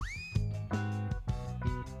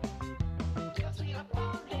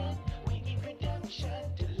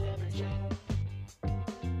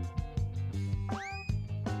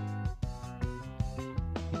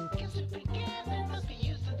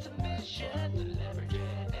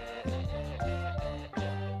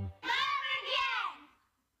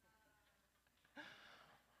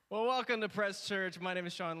Welcome to Press Church. My name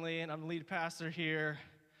is Sean Lee, and I'm the lead pastor here.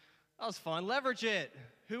 That was fun. Leverage it.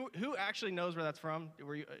 Who actually knows where that's from?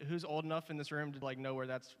 Who's old enough in this room to know where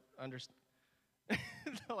that's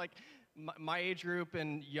my age group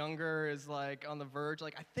and younger is on the verge. I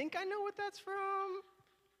think I know what that's from.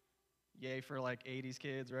 Yay for 80s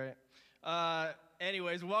kids, right?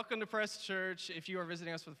 Anyways, welcome to Press Church. If you are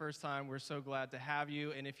visiting us for the first time, we're so glad to have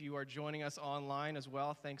you. And if you are joining us online as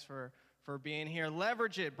well, thanks for being here.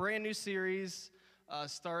 Leverage it, brand new series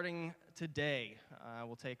starting today.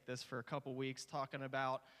 We'll take this for a couple weeks talking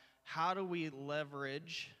about how do we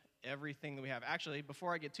leverage everything that we have. Actually,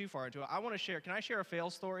 before I get too far into it, I want to share, can I share a fail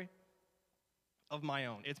story of my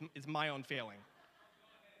own? It's my own failing.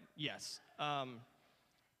 Yes.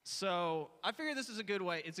 So I figured this is a good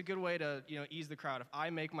way. It's a good way to ease the crowd. If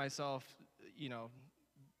I make myself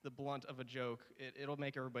the blunt of a joke, it'll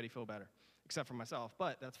make everybody feel better, except for myself.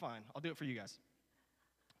 But that's fine. I'll do it for you guys.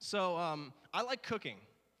 So I like cooking.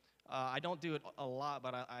 I don't do it a lot,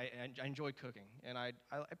 but I enjoy cooking, and I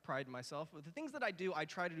pride myself. But the things that I do, I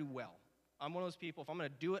try to do well. I'm one of those people. If I'm going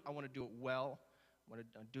to do it, I want to do it well. I want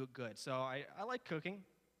to do it good. So I like cooking,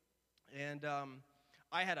 and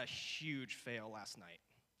I had a huge fail last night.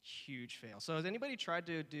 Huge fail. So has anybody tried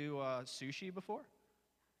to do sushi before?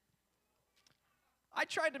 I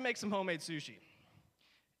tried to make some homemade sushi,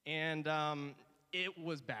 and it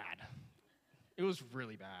was bad. It was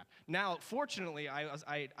really bad. Now, fortunately,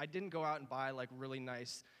 I didn't go out and buy really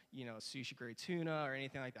nice, sushi grade tuna or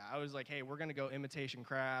anything like that. I was like, hey, we're gonna go imitation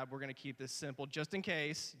crab. We're gonna keep this simple, just in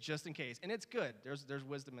case. And it's good. There's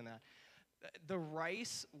wisdom in that. The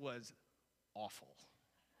rice was awful.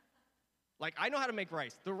 I know how to make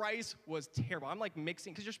rice. The rice was terrible. I'm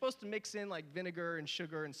mixing, because you're supposed to mix in vinegar and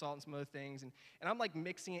sugar and salt and some other things. And I'm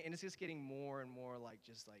mixing it, and it's just getting more and more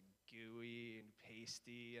just gooey and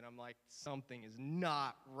pasty. And I'm like, something is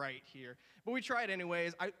not right here. But we tried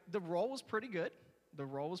anyways. The roll was pretty good.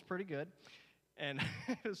 And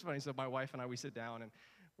it was funny. So my wife and I, we sit down, and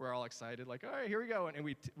we're all excited, all right, here we go. And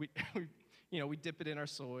we dip it in our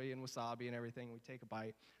soy and wasabi and everything. And we take a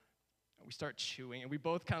bite. We start chewing, and we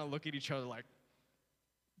both kind of look at each other like,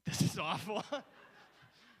 this is awful.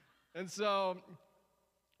 And so,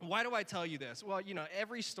 why do I tell you this? Well,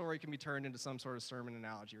 every story can be turned into some sort of sermon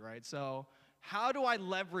analogy, right? So, how do I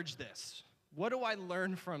leverage this? What do I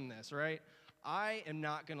learn from this, right? I am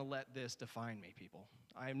not going to let this define me, people.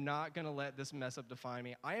 I am not going to let this mess up define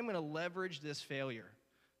me. I am going to leverage this failure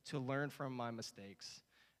to learn from my mistakes.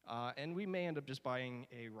 And we may end up just buying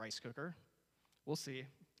a rice cooker. We'll see.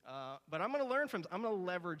 But I'm going to learn from, I'm going to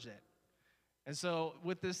leverage it. And so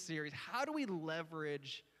with this series, how do we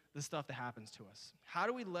leverage the stuff that happens to us? How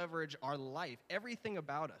do we leverage our life, everything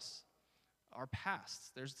about us, our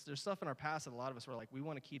past? There's stuff in our past that a lot of us were we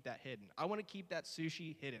want to keep that hidden. I want to keep that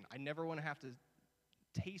sushi hidden. I never want to have to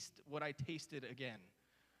taste what I tasted again.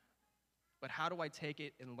 But how do I take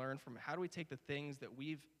it and learn from it? How do we take the things that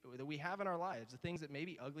we have in our lives, the things that may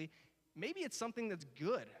be ugly? Maybe it's something that's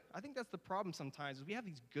good. I think that's the problem sometimes, is we have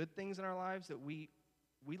these good things in our lives that we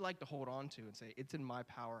like to hold on to and say, it's in my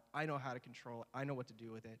power. I know how to control it. I know what to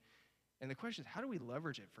do with it. And the question is, how do we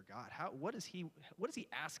leverage it for God? What is He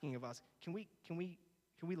asking of us? Can we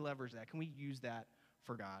leverage that? Can we use that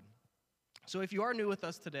for God? So if you are new with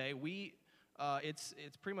us today,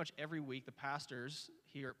 it's pretty much every week the pastors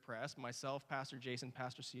here at Press, myself, Pastor Jason,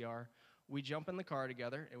 Pastor CR, we jump in the car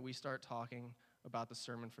together and we start talking about the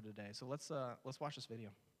sermon for today. So let's watch this video.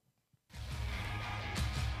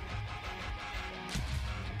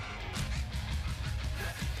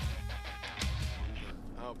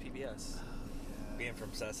 Oh, PBS. Being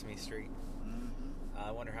from Sesame Street. I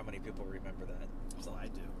wonder how many people remember that. Oh, I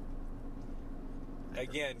do.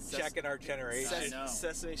 Again, checking our generation.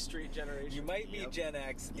 Sesame Street generation. You might be Gen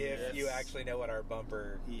X if you actually know what our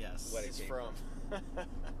bumper what it's from.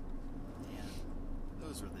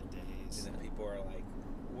 Those were the days. And then people are like,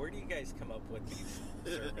 where do you guys come up with these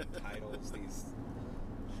sermon titles? These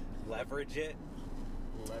leverage it?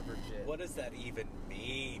 Leverage it. What does that even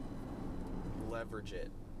mean? Leverage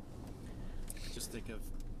it. Just think of,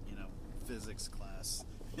 physics class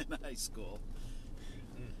in high school.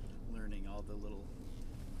 Learning all the little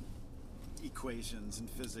equations and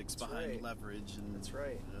physics behind leverage. And that's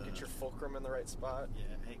right. Get your fulcrum in the right spot. Yeah.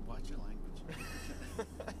 Hey, watch your language.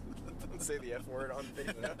 Don't say the F word on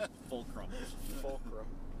video. Fulcrum.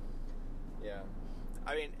 Yeah.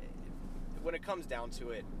 I mean, when it comes down to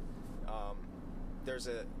it, I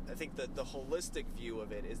think that the holistic view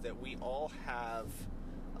of it is that we all have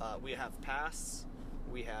pasts,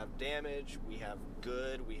 we have damage, we have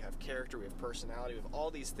good, we have character, we have personality, we have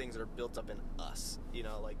all these things that are built up in us. You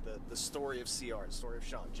know, like the story of CR, the story of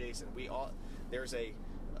Sean, Jason. There's an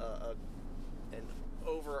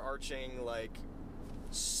overarching like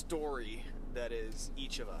story that is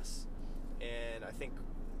each of us. And I think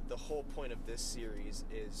the whole point of this series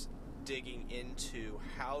is digging into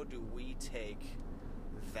how do we take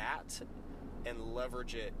that and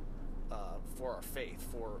leverage it for our faith,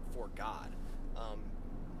 for God.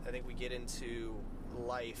 I think we get into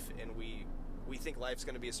life and we think life's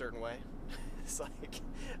going to be a certain way. It's like,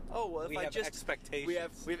 oh well, We have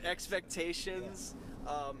expectations. we have expectations.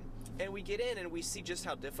 And we get in and we see just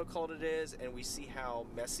how difficult it is, and we see how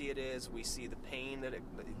messy it is. We see the pain that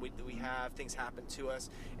we have, things happen to us,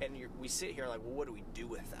 and we sit here like, well, what do we do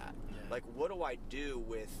with that? Yeah. Like, what do I do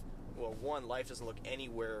with, well, one, life doesn't look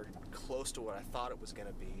anywhere close to what I thought it was going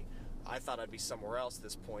to be. I thought I'd be somewhere else at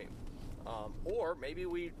this point. Or maybe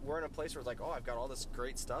we're in a place where it's like, oh, I've got all this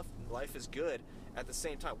great stuff, life is good. At the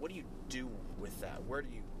same time, what do you do with that? Where do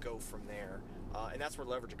you go from there? And that's where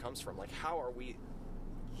leverage comes from. Like, how are we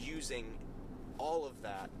using all of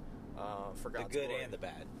that for God's the good glory? and the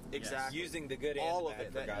bad. Exactly. Using the good and all the of bad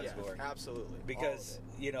it, for God's glory. Absolutely. Because,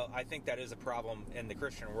 I think that is a problem in the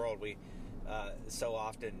Christian world. We so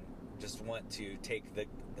often just want to take the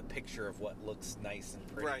picture of what looks nice and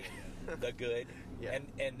pretty, Right. the good, Yeah.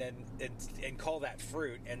 and then call that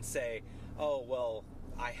fruit and say, oh, well,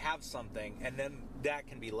 I have something, and then that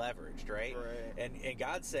can be leveraged, right? Right. And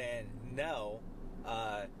God's saying, no,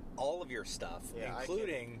 all of your stuff, Yeah,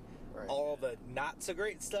 including Right. all the not so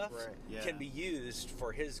great stuff, Right. Yeah. can be used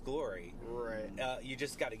for His glory. Right. You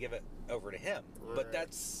just got to give it over to Him. Right. But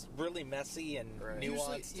that's really messy and Right.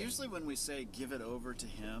 nuanced. Usually when we say give it over to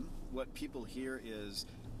Him, what people hear is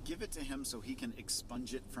give it to Him so He can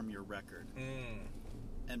expunge it from your record.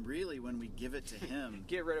 And really, when we give it to Him,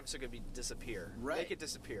 Get rid of it so it can disappear. Right. Make it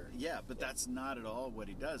disappear. yeah, but that's not at all what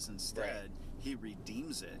He does. Instead, He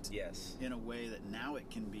redeems it Yes. in a way that now it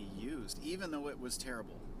can be used, even though it was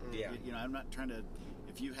terrible. Yeah. I'm not trying to.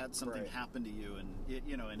 If you had something Right. happen to you and it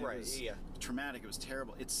Right, was yeah. traumatic, it was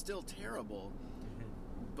terrible. It's still terrible,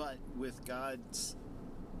 but with God's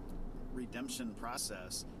redemption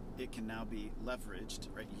process, it can now be leveraged,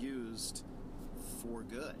 right? Used for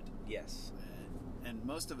good. Yes. And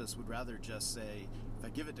most of us would rather just say, if I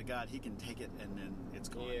give it to God, He can take it and then it's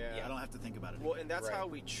gone. Yeah. I don't have to think about it. Well, again. and that's Right. how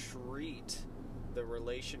we treat the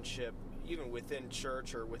relationship, even within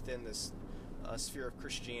church or within this sphere of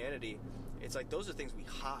Christianity. It's like those are things we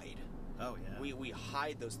hide. Oh yeah. We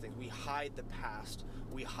hide those things. We hide the past.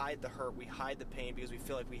 We hide the hurt. We hide the pain because we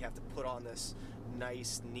feel like we have to put on this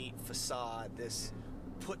nice, neat facade, this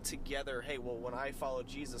put together, hey, well, when I follow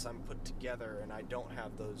Jesus, I'm put together, and I don't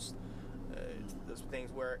have those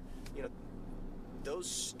things where, those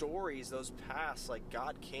stories, those pasts, like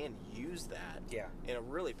God can use that Yeah. in a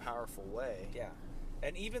really powerful way. Yeah.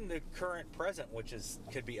 And even the current present, which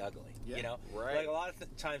could be ugly. Yeah. Right. Like a lot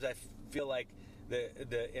of times, I feel like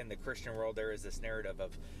the in the Christian world there is this narrative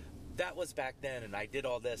of that was back then, and I did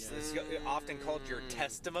all this. Yeah. It's often called your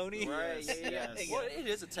testimony. Right, Yes, yeah. yes. Well, it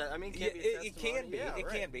is a it Yeah, can be a it can be. testimony. It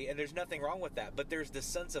Yeah, can be, and there's nothing wrong with that. But there's this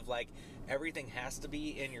sense of like everything has to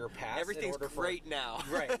be in your past. Everything's in order great now.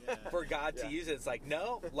 right? Yeah. For God Yeah. to use it, it's like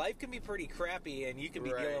no, life can be pretty crappy, and you can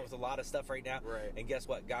be Right. dealing with a lot of stuff right now. Right. And guess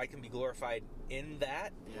what? God can be glorified in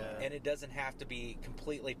that, Yeah. and it doesn't have to be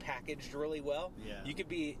completely packaged really well. Yeah. You could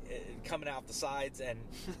be coming out the sides and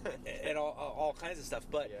and all kinds of stuff,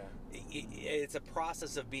 but Yeah. it's a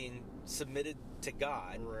process of being submitted to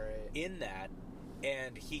God Right. in that,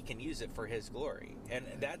 and He can use it for His glory, and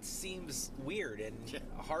that seems weird and Yeah.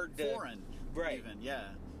 hard to Foreign. right. Even.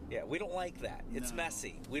 Yeah. Yeah, we don't like that. It's No.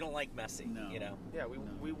 messy. We don't like messy. No. Yeah, we, No.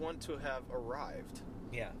 we want to have arrived.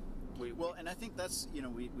 Yeah. Well, and I think that's,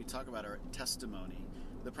 we talk about our testimony.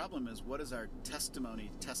 The problem is, what is our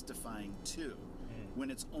testimony testifying to? When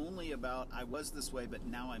it's only about, I was this way, but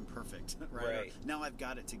now I'm perfect, right? Or, Right. now I've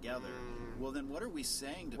got it together. Well, then what are we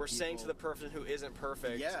saying to We're people? saying to the person who isn't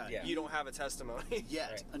perfect, Yeah. Yeah. you don't have a testimony.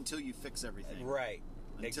 Yet, Right. until you fix everything. Right.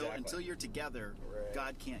 Until exactly. you're together, Right.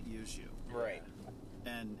 God can't use you. Right.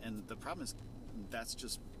 And the problem is, that's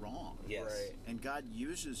just wrong. Yes. Right. And God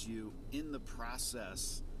uses you in the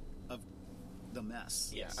process of the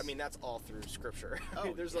mess. Yes. I mean, that's all through Scripture. I Oh,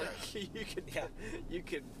 mean, there's yeah. like Yeah. you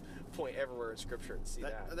could point everywhere in Scripture and see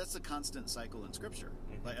that. That's a constant cycle in Scripture.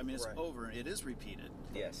 Mhm. Like, I mean, it's Right. over. It is repeated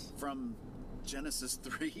Yes. from Genesis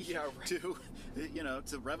 3 Yeah, right. to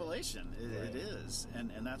to Revelation. It Right. is,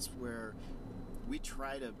 and that's where we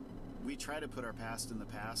try to put our past in the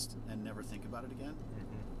past and never think about it again.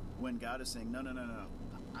 Mm-hmm. When God is saying, no,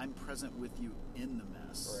 I'm present with you in the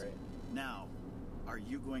mess. Right. Now, are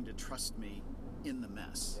you going to trust me in the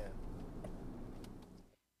mess? Yeah.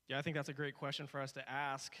 Yeah, I think that's a great question for us to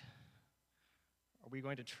ask. Are we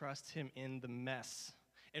going to trust him in the mess?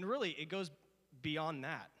 And really, it goes beyond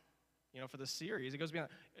that. For the series, it goes beyond.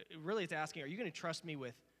 Really, it's asking, are you going to trust me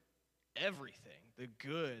with everything? The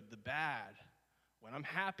good, the bad, when I'm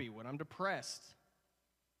happy, when I'm depressed.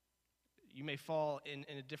 You may fall in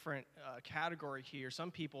a different category here.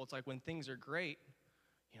 Some people, it's like when things are great,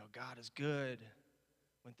 God is good.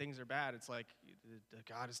 When things are bad, it's like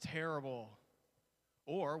God is terrible.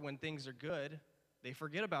 Or when things are good, they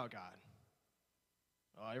forget about God.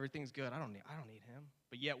 Oh, everything's good. I don't need him.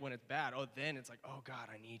 But yet when it's bad, then it's like, oh God,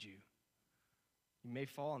 I need you. You may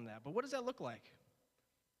fall in that. But what does that look like?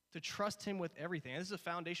 To trust him with everything. And this is a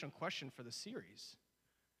foundational question for the series.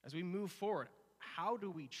 As we move forward, how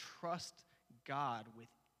do we trust God with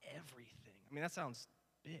everything? I mean, that sounds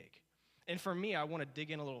big. And for me, I want to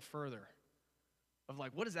dig in a little further of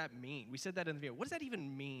like, what does that mean? We said that in the video. What does that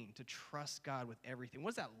even mean to trust God with everything?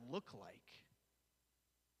 What does that look like?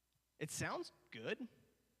 It sounds good.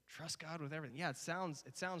 Trust God with everything. Yeah, it sounds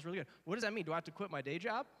really good. What does that mean? Do I have to quit my day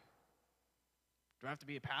job? Do I have to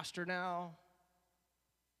be a pastor now?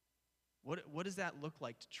 What does that look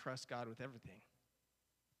like to trust God with everything?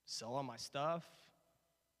 Sell all my stuff?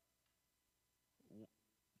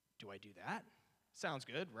 Do I do that? Sounds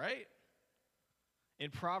good, right?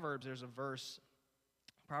 In Proverbs, there's a verse,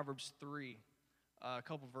 Proverbs 3, a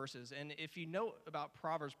couple verses. And if you know about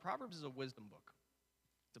Proverbs, Proverbs is a wisdom book.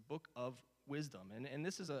 It's a book of wisdom. And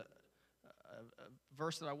this is a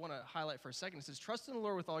verse that I want to highlight for a second. It says, trust in the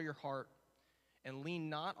Lord with all your heart and lean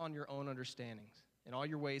not on your own understandings. In all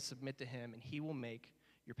your ways submit to him, and he will make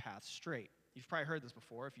your path straight. You've probably heard this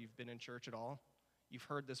before if you've been in church at all. You've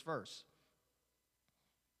heard this verse.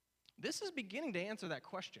 This is beginning to answer that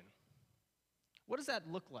question. What does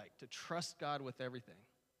that look like to trust God with everything?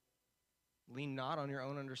 Lean not on your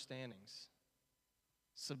own understandings.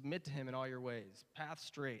 Submit to him in all your ways. Path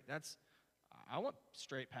straight. I want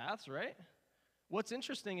straight paths, right? What's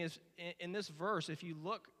interesting is in this verse, if you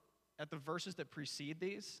look at the verses that precede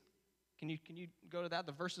these, can you go to that?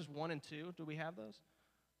 The verses 1 and 2, do we have those?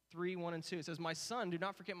 3, 1 and 2. It says, my son, do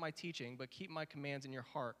not forget my teaching, but keep my commands in your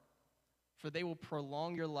heart, for they will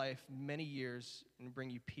prolong your life many years and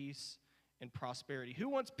bring you peace and prosperity. Who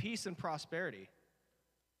wants peace and prosperity?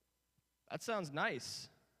 That sounds nice.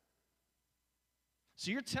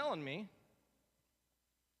 So you're telling me,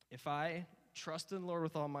 if I trust in the Lord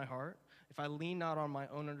with all my heart, if I lean not on my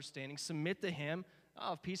own understanding, submit to him,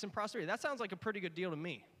 peace and prosperity. That sounds like a pretty good deal to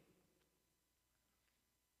me.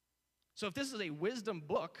 So if this is a wisdom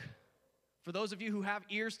book, for those of you who have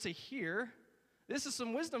ears to hear, this is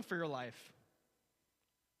some wisdom for your life.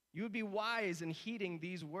 You would be wise in heeding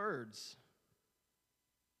these words.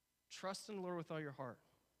 Trust in the Lord with all your heart.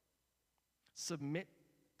 Submit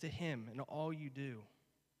to him in all you do.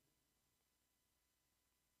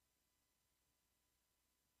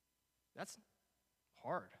 That's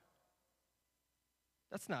hard.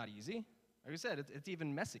 That's not easy. Like I said, it's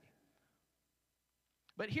even messy.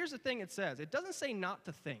 But here's the thing it says. It doesn't say not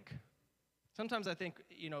to think. Sometimes I think,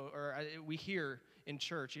 we hear in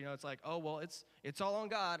church, it's like, oh, well, it's all on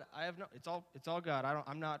God. It's all God.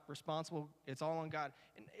 I'm not responsible. It's all on God.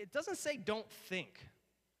 And it doesn't say don't think.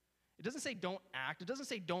 It doesn't say don't act. It doesn't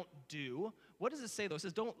say don't do. What does it say, though? It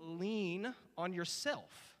says don't lean on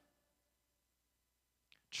yourself.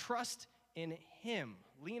 Trust in him.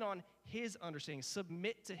 Lean on his understanding.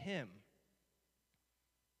 Submit to him.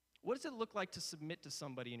 What does it look like to submit to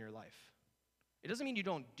somebody in your life? It doesn't mean you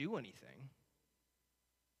don't do anything.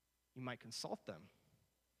 You might consult them.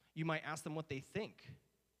 You might ask them what they think.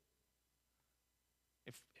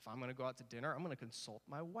 If I'm going to go out to dinner, I'm going to consult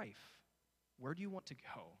my wife. Where do you want to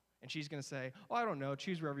go? And she's going to say, I don't know.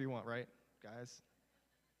 Choose wherever you want, right, guys?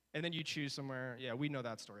 And then you choose somewhere. Yeah, we know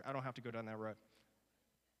that story. I don't have to go down that road.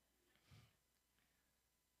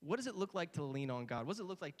 What does it look like to lean on God? What does it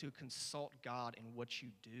look like to consult God in what you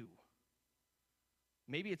do?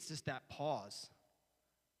 Maybe it's just that pause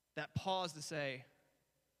to say,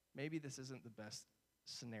 maybe this isn't the best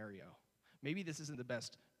scenario. Maybe this isn't the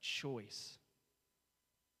best choice.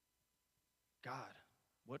 God,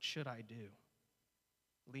 what should I do?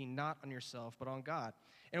 Lean not on yourself, but on God.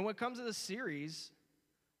 And when it comes to the series,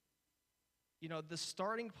 the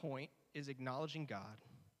starting point is acknowledging God.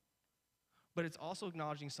 But it's also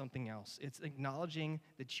acknowledging something else. It's acknowledging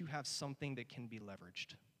that you have something that can be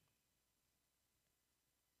leveraged.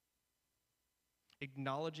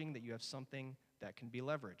 Acknowledging that you have something that can be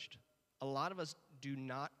leveraged. A lot of us do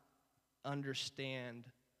not understand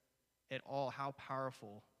at all how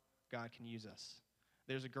powerful God can use us.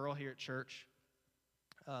 There's a girl here at church,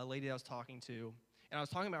 a lady that I was talking to, and I was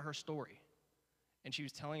talking about her story. And she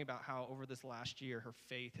was telling about how over this last year her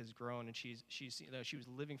faith has grown, and she was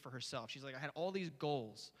living for herself. She's like, I had all these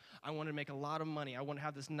goals. I wanted to make a lot of money. I want to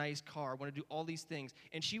have this nice car. I want to do all these things.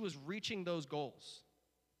 And she was reaching those goals.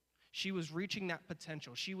 She was reaching that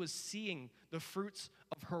potential. She was seeing the fruits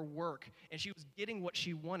of her work, and she was getting what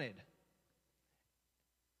she wanted.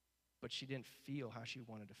 But she didn't feel how she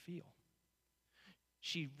wanted to feel.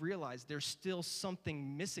 She realized there's still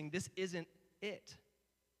something missing. This isn't it.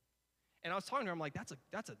 And I was talking to her, I'm like, that's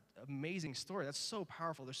an amazing story. That's so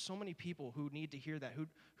powerful. There's so many people who need to hear that,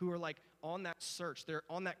 who are like on that search. They're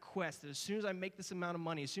on that quest that as soon as I make this amount of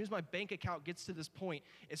money, as soon as my bank account gets to this point,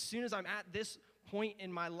 as soon as I'm at this point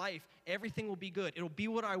in my life, everything will be good. It'll be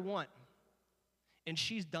what I want. And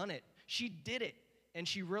she's done it. She did it. And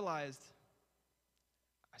she realized,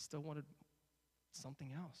 I still wanted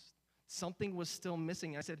something else. Something was still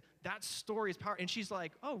missing. I said, that story is powerful. And she's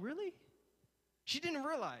like, oh, really? She didn't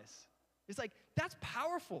realize. It's like, that's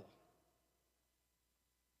powerful.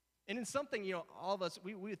 And in something, all of us,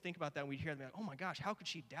 we would think about that and we'd hear them like, oh my gosh, how could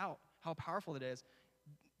she doubt how powerful it is?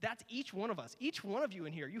 That's each one of us. Each one of you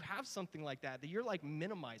in here, you have something like that you're like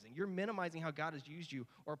minimizing. You're minimizing how God has used you,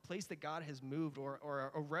 or a place that God has moved,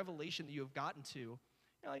 or a revelation that you have gotten to.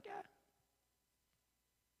 You're like, yeah,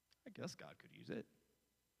 I guess God could use it.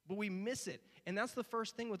 But we miss it. And that's the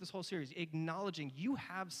first thing with this whole series, acknowledging you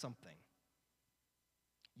have something.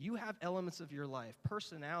 You have elements of your life,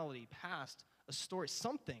 personality, past, a story,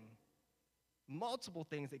 something, multiple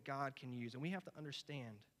things that God can use. And we have to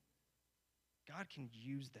understand God can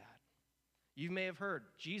use that. You may have heard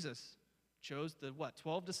Jesus chose the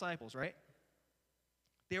 12 disciples, right?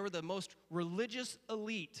 They were the most religious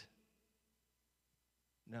elite.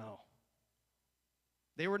 No.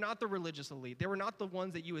 They were not the religious elite. They were not the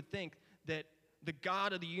ones that you would think that the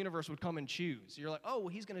God of the universe would come and choose. You're like, oh, well,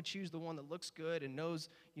 he's going to choose the one that looks good and knows,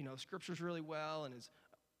 scriptures really well and is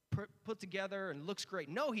put together and looks great.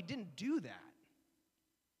 No, he didn't do that.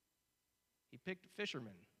 He picked fishermen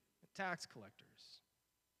and tax collectors.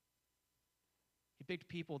 He picked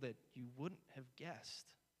people that you wouldn't have guessed.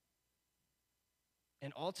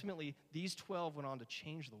 And ultimately, these 12 went on to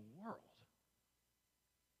change the world.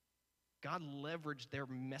 God leveraged their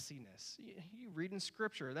messiness. You read in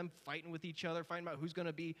Scripture, them fighting with each other, fighting about who's going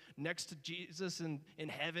to be next to Jesus in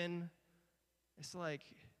heaven. It's like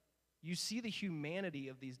you see the humanity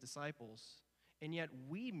of these disciples, and yet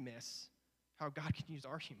we miss how God can use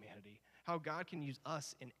our humanity, how God can use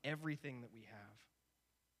us in everything that we have.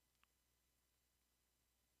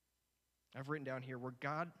 I've written down here,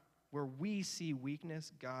 where we see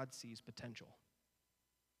weakness, God sees potential.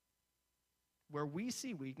 Where we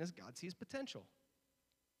see weakness, God sees potential.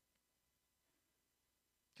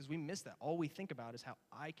 Because we miss that. All we think about is how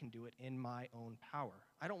I can do it in my own power.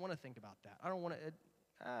 I don't want to think about that. I don't want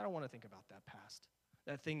to think about that past,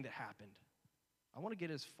 that thing that happened. I want to get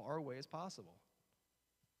as far away as possible.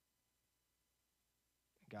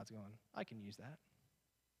 God's going, I can use that.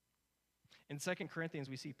 In 2 Corinthians,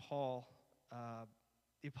 we see Paul,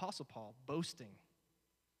 the Apostle Paul, boasting.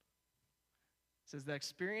 It says, that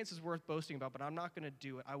experience is worth boasting about, but I'm not going to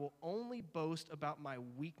do it. I will only boast about my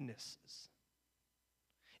weaknesses.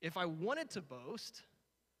 If I wanted to boast,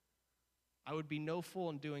 I would be no fool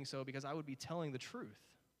in doing so because I would be telling the truth.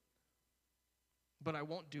 But I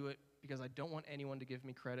won't do it because I don't want anyone to give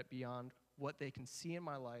me credit beyond what they can see in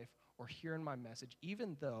my life or hear in my message,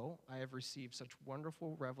 even though I have received such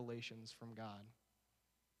wonderful revelations from God.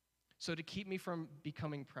 So to keep me from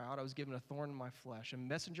becoming proud, I was given a thorn in my flesh, a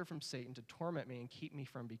messenger from Satan to torment me and keep me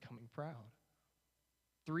from becoming proud.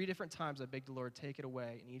 3 different times I begged the Lord, take it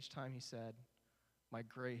away, and each time he said, my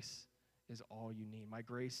grace is all you need. My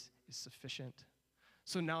grace is sufficient.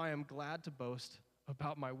 So now I am glad to boast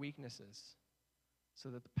about my weaknesses so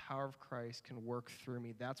that the power of Christ can work through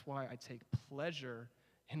me. That's why I take pleasure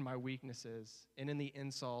in my weaknesses and in the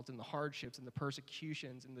insults and the hardships and the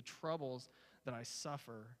persecutions and the troubles that I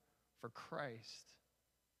suffer for Christ.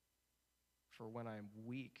 For when I am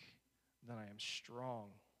weak, then I am strong.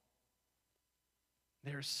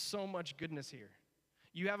 There's so much goodness here.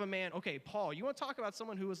 You have a man, okay, Paul, you want to talk about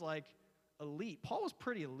someone who was like elite. Paul was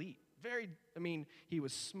pretty elite. He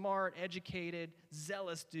was smart, educated,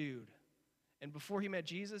 zealous dude. And before he met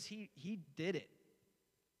Jesus, he did it.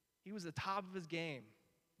 He was the top of his game.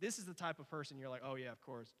 This is the type of person you're like, oh yeah, of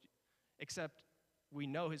course. Except we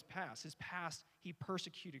know his past. His past, he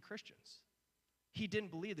persecuted Christians. He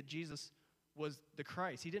didn't believe that Jesus was the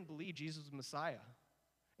Christ. He didn't believe Jesus was the Messiah.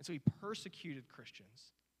 And so he persecuted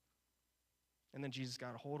Christians. And then Jesus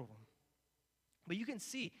got a hold of him. But you can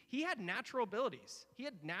see he had natural abilities. He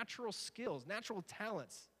had natural skills, natural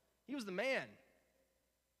talents. He was the man.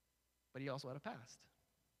 But he also had a past.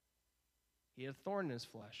 He had a thorn in his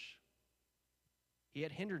flesh. He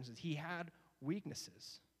had hindrances. He had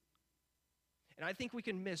weaknesses. And I think we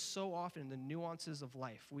can miss so often the nuances of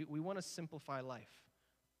life. We want to simplify life.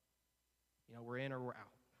 You know, we're in or we're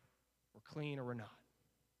out. We're clean or we're not.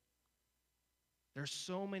 There's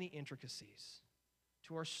so many intricacies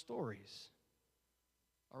to our stories,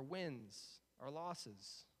 our wins, our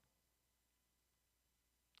losses.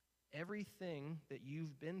 Everything that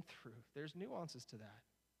you've been through, there's nuances to that.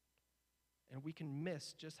 And we can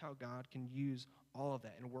miss just how God can use all of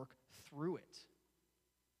that and work through it.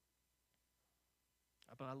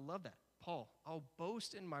 But I love that. Paul, I'll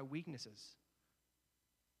boast in my weaknesses.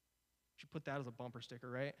 You should put that as a bumper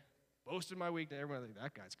sticker, right? Boast in my weakness. Everyone's like,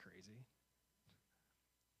 that guy's crazy.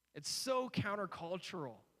 It's so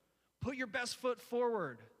countercultural. Put your best foot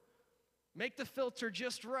forward. Make the filter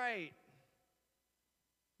just right.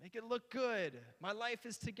 Make it look good. My life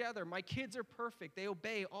is together. My kids are perfect. They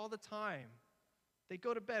obey all the time. They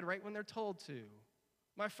go to bed right when they're told to.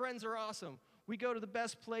 My friends are awesome. We go to the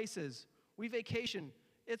best places. We vacation.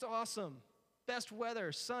 It's awesome. Best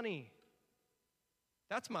weather, sunny.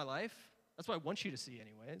 That's my life. That's what I want you to see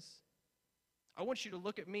anyways. I want you to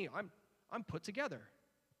look at me. I'm put together.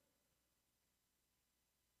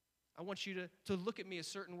 I want you to look at me a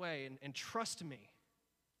certain way and trust me.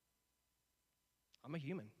 I'm a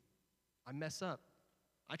human. I mess up.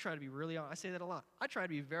 I try to be really honest. I say that a lot. I try to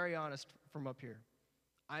be very honest from up here.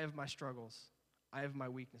 I have my struggles. I have my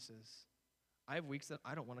weaknesses. I have weeks that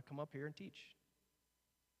I don't want to come up here and teach.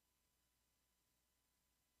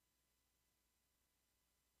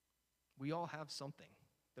 We all have something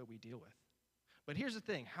that we deal with. But here's the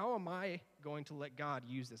thing. How am I going to let God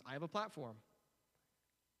use this? I have a platform.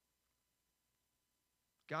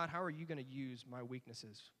 God, how are you going to use my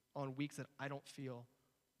weaknesses on weeks that I don't feel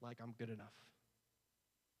like I'm good enough?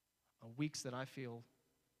 On weeks that I feel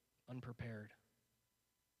unprepared?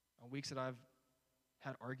 On weeks that I've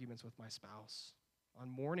had arguments with my spouse? On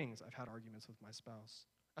mornings I've had arguments with my spouse?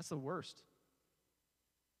 That's the worst.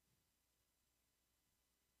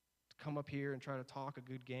 To come up here and try to talk a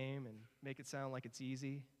good game and make it sound like it's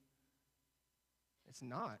easy. It's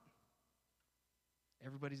not.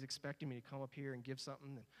 Everybody's expecting me to come up here and give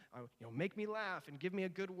something and make me laugh and give me a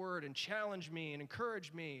good word and challenge me and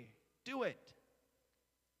encourage me. Do it.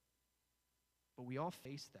 But we all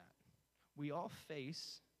face that. We all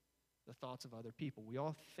face the thoughts of other people. We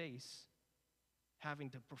all face having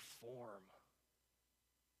to perform,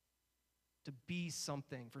 to be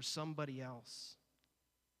something for somebody else.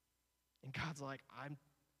 And God's like,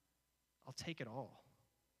 I'll take it all.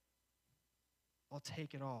 I'll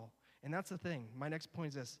take it all. And that's the thing. My next point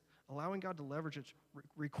is this. Allowing God to leverage it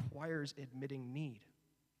requires admitting need.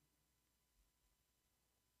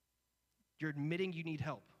 You're admitting you need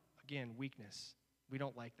help. Again, weakness. We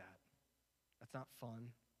don't like that. That's not fun.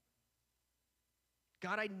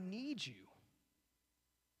 God, I need you.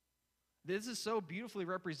 This is so beautifully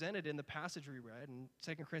represented in the passage we read in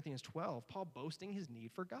 2 Corinthians 12. Paul boasting his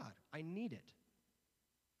need for God. I need it.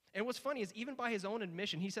 And what's funny is even by his own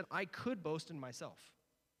admission, he said, I could boast in myself.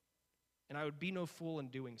 And I would be no fool in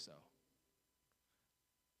doing so.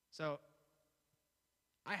 So,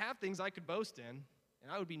 I have things I could boast in, and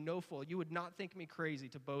I would be no fool. You would not think me crazy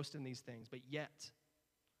to boast in these things, but yet,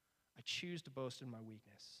 I choose to boast in my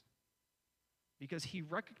weakness. Because he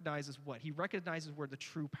recognizes what? He recognizes where the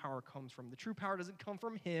true power comes from. The true power doesn't come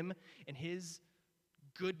from him and his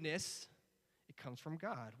goodness. It comes from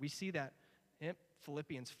God. We see that in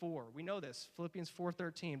Philippians 4. We know this, Philippians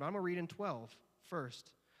 4:13, but I'm going to read in 12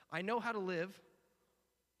 first. I know how to live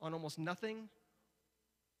on almost nothing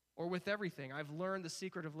or with everything. I've learned the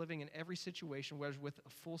secret of living in every situation, whether with a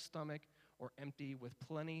full stomach or empty, with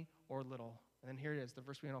plenty or little. And then here it is, the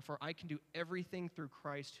verse we know, for I can do everything through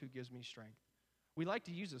Christ who gives me strength. We like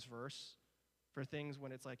to use this verse for things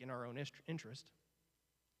when it's like in our own interest.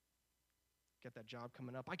 Get that job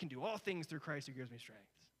coming up. I can do all things through Christ who gives me strength.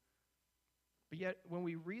 But yet, when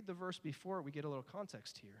we read the verse before, we get a little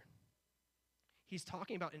context here. He's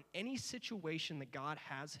talking about in any situation that God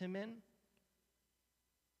has him in,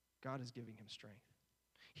 God is giving him strength.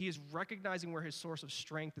 He is recognizing where his source of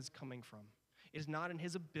strength is coming from. It is not in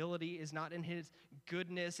his ability, it is not in his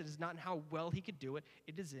goodness, it is not in how well he could do it.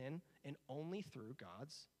 It is in and only through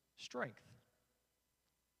God's strength.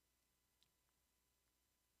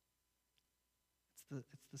 It's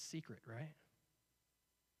the secret, right?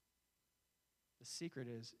 The secret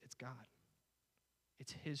is it's God.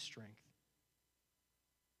 It's his strength.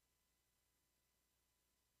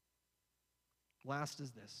 Last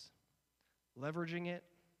is this. Leveraging it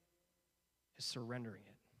is surrendering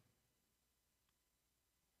it.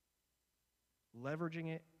 Leveraging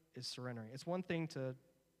it is surrendering. It's one thing to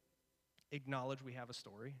acknowledge we have a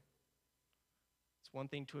story. It's one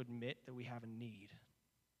thing to admit that we have a need.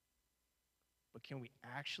 But can we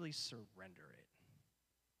actually surrender it?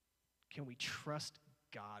 Can we trust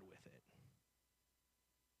God with it?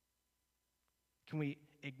 Can we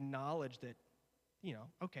acknowledge that,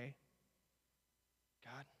 okay,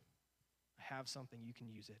 God, I have something, you can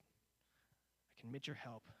use it. I can admit your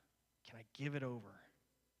help. Can I give it over?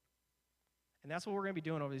 And that's what we're going to be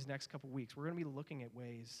doing over these next couple weeks. We're going to be looking at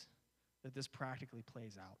ways that this practically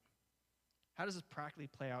plays out. How does this practically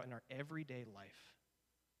play out in our everyday life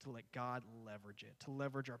to let God leverage it, to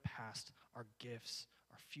leverage our past, our gifts,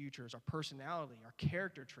 our futures, our personality, our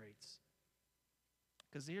character traits?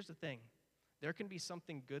 Because here's the thing. There can be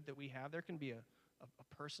something good that we have. There can be a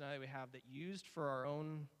personality we have that used for our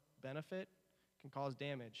own benefit can cause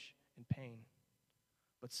damage and pain.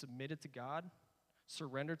 But submitted to God,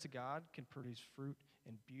 surrendered to God, can produce fruit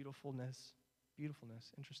and beautifulness.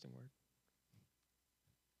 Beautifulness, interesting word.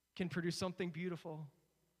 Can produce something beautiful.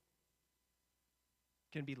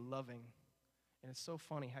 Can be loving. And it's so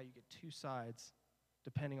funny how you get two sides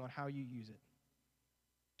depending on how you use it.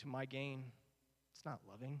 To my gain, it's not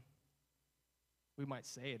loving. We might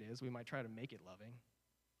say it is. We might try to make it loving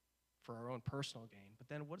for our own personal gain. But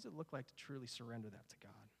then what does it look like to truly surrender that to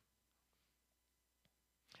God?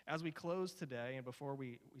 As we close today and before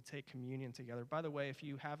we take communion together, by the way, if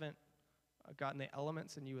you haven't gotten the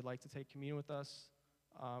elements and you would like to take communion with us,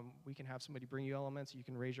 we can have somebody bring you elements. You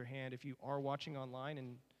can raise your hand. If you are watching online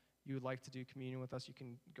and you would like to do communion with us, you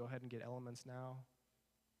can go ahead and get elements now.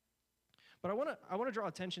 But I want to draw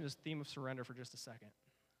attention to this theme of surrender for just a second.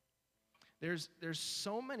 There's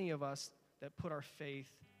so many of us that put our faith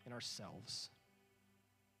in ourselves.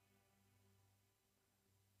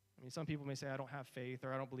 I mean, some people may say, I don't have faith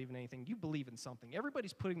or I don't believe in anything. You believe in something.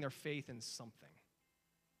 Everybody's putting their faith in something.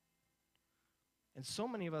 And so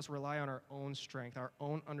many of us rely on our own strength, our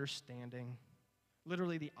own understanding.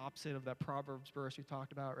 Literally the opposite of that Proverbs verse we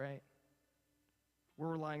talked about, right? We're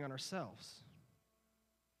relying on ourselves.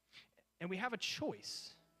 And we have a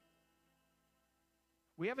choice.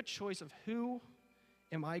 We have a choice of who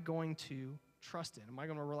am I going to trust in? Am I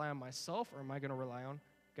going to rely on myself or am I going to rely on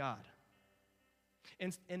God?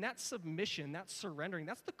 And that submission, that surrendering,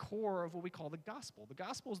 that's the core of what we call the gospel. The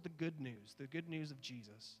gospel is the good news of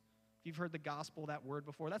Jesus. If you've heard the gospel, that word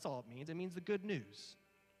before, that's all it means. It means the good news.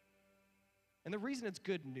 And the reason it's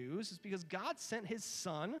good news is because God sent his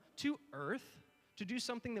son to earth to do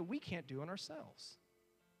something that we can't do on ourselves,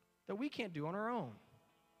 that we can't do on our own.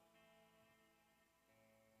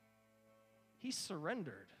 He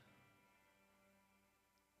surrendered.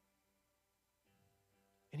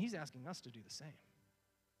 And he's asking us to do the same.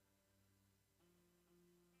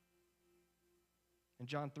 In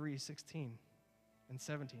John 3:16 and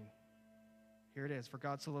 17, here it is. For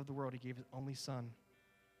God so loved the world, he gave his only son.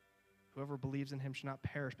 Whoever believes in him shall not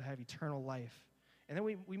perish, but have eternal life. And then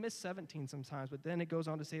we miss 17 sometimes, but then it goes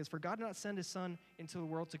on to say, is for God did not send his son into the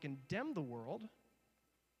world to condemn the world,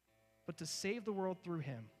 but to save the world through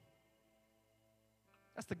him.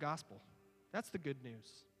 That's the gospel. That's the good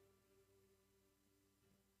news.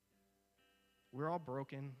 We're all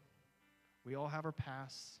broken. We all have our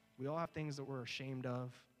pasts. We all have things that we're ashamed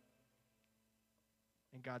of.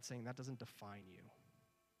 And God's saying that doesn't define you.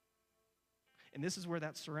 And this is where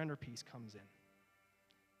that surrender piece comes in.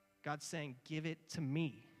 God's saying, give it to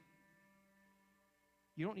me.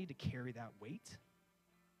 You don't need to carry that weight.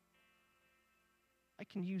 I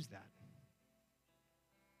can use that.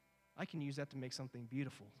 I can use that to make something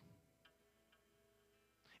beautiful.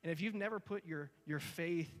 And if you've never put your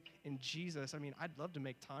faith in Jesus, I mean, I'd love to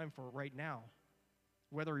make time for it right now.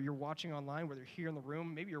 Whether you're watching online, whether you're here in the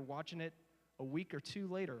room, maybe you're watching it a week or two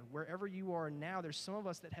later, wherever you are now, there's some of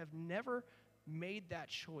us that have never made that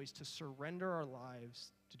choice to surrender our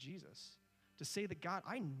lives to Jesus, to say that, God,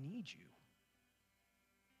 I need you.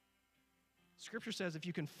 Scripture says if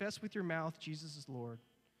you confess with your mouth Jesus is Lord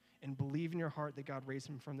and believe in your heart that God raised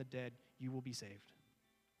him from the dead, you will be saved.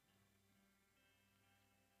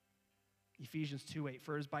 Ephesians 2:8,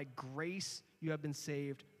 for it is by grace you have been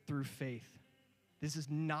saved through faith. This is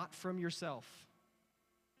not from yourself.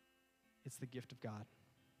 It's the gift of God.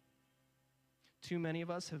 Too many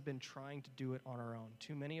of us have been trying to do it on our own.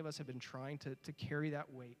 Too many of us have been trying to carry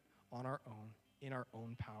that weight on our own, in our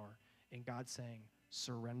own power. And God's saying,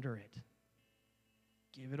 surrender it.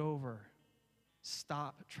 Give it over.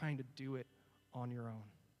 Stop trying to do it on your own.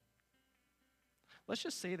 Let's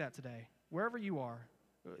just say that today. Wherever you are,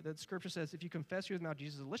 that Scripture says, if you confess with your mouth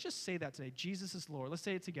Jesus, let's just say that today. Jesus is Lord. Let's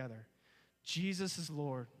say it together. Jesus is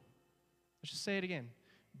Lord. Let's just say it again.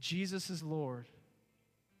 Jesus is Lord.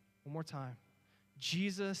 One more time.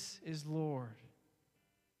 Jesus is Lord.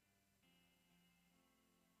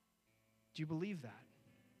 Do you believe that?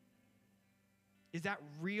 Is that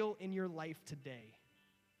real in your life today?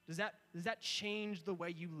 Does that change the way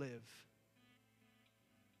you live?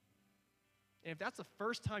 And if that's the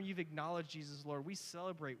first time you've acknowledged Jesus as Lord, we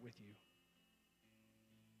celebrate with you.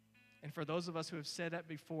 And for those of us who have said that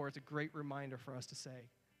before, it's a great reminder for us to say,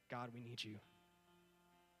 God, we need you.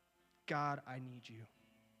 God, I need you.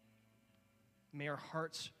 May our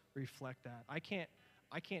hearts reflect that. I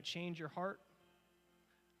can't change your heart.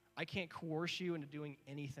 I can't coerce you into doing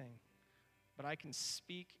anything. But I can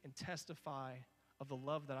speak and testify of the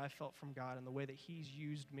love that I felt from God and the way that he's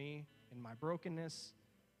used me in my brokenness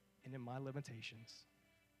and in my limitations.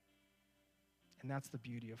 And that's the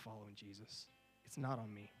beauty of following Jesus. It's not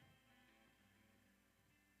on me.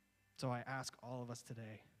 So I ask all of us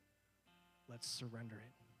today, let's surrender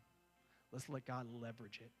it. Let's let God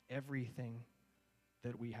leverage it, everything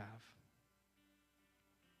that we have.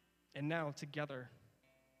 And now together,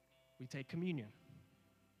 we take communion.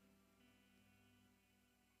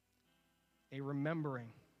 A remembering.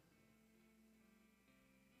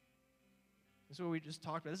 This is what we just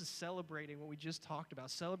talked about. This is celebrating what we just talked about,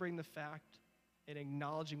 celebrating the fact and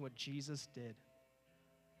acknowledging what Jesus did,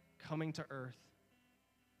 coming to earth,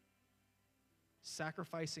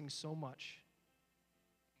 sacrificing so much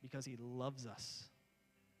because he loves us.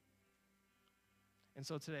 And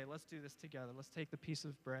so today, let's do this together. Let's take the piece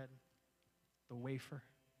of bread, the wafer,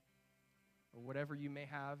 or whatever you may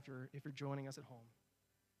have if you're joining us at home.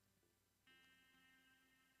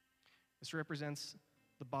 This represents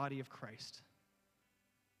the body of Christ,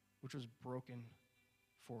 which was broken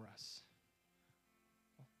for us.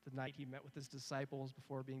 The night he met with his disciples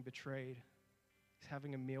before being betrayed, he's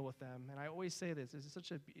having a meal with them. And I always say this, it's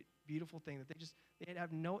such a beautiful thing that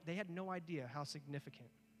they had no idea how significant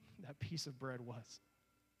that piece of bread was.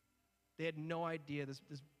 They had no idea this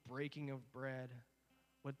breaking of bread,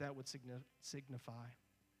 what that would signify.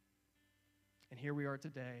 And here we are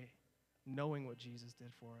today, knowing what Jesus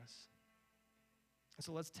did for us. And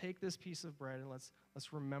so let's take this piece of bread and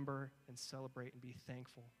let's remember and celebrate and be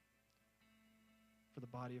thankful for the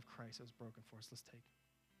body of Christ that was broken for us. Let's take.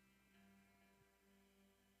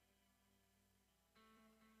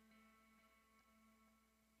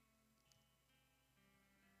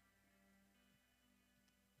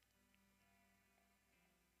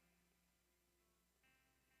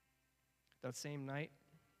 That same night,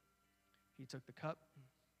 he took the cup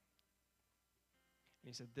and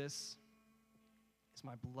he said, "This is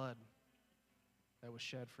my blood that was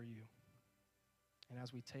shed for you." And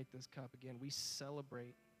as we take this cup again, we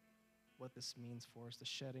celebrate what this means for us, the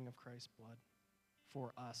shedding of Christ's blood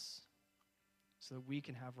for us, so that we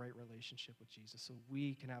can have right relationship with Jesus, so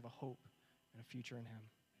we can have a hope and a future in him.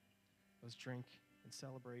 Let's drink in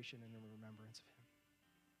celebration and in remembrance of him.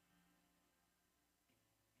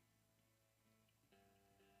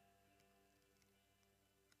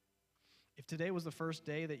 If today was the first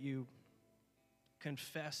day that you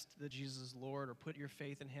confessed that Jesus is Lord or put your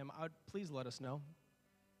faith in him, please let us know.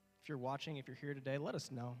 If you're watching, if you're here today, let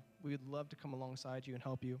us know. We would love to come alongside you and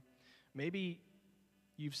help you. Maybe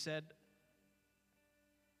you've said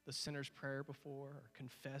the sinner's prayer before or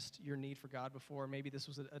confessed your need for God before. Maybe this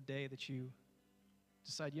was a day that you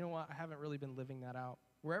decide, you know what, I haven't really been living that out.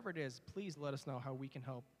 Wherever it is, please let us know how we can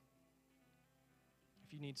help.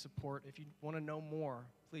 If you need support, if you want to know more,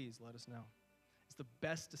 please let us know. It's the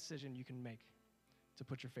best decision you can make to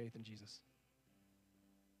put your faith in Jesus.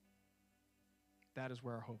 That is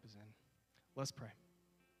where our hope is in. Let's pray.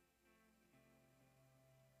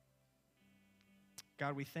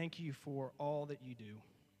 God, we thank you for all that you do,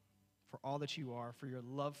 for all that you are, for your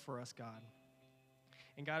love for us, God.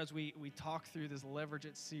 And God, as we talk through this Leverage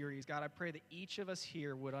It series, God, I pray that each of us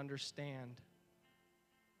here would understand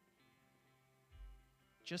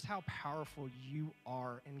just how powerful you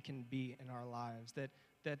are and can be in our lives, that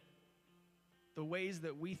the ways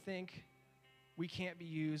that we think we can't be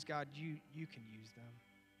used, God, you can use them.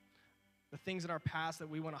 The things in our past that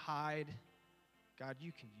we want to hide, God,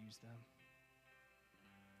 you can use them.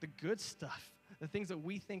 The good stuff, the things that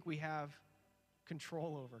we think we have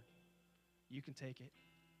control over, you can take it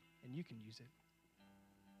and you can use it.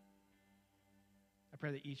 I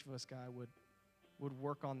pray that each of us, God, would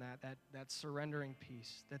work on that surrendering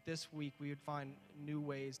piece, that this week we would find new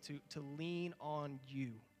ways to lean on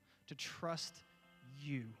you, to trust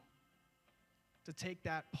you, to take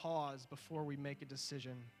that pause before we make a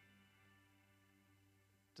decision,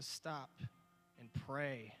 to stop and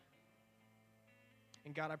pray.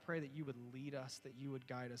 And God, I pray that you would lead us, that you would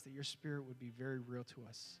guide us, that your Spirit would be very real to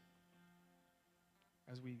us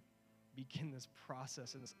as we begin this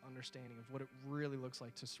process and this understanding of what it really looks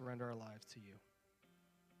like to surrender our lives to you.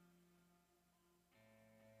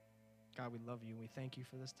 God, we love you, and we thank you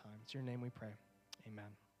for this time. It's your name we pray. Amen.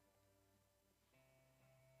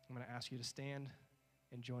 I'm going to ask you to stand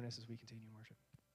and join us as we continue in worship.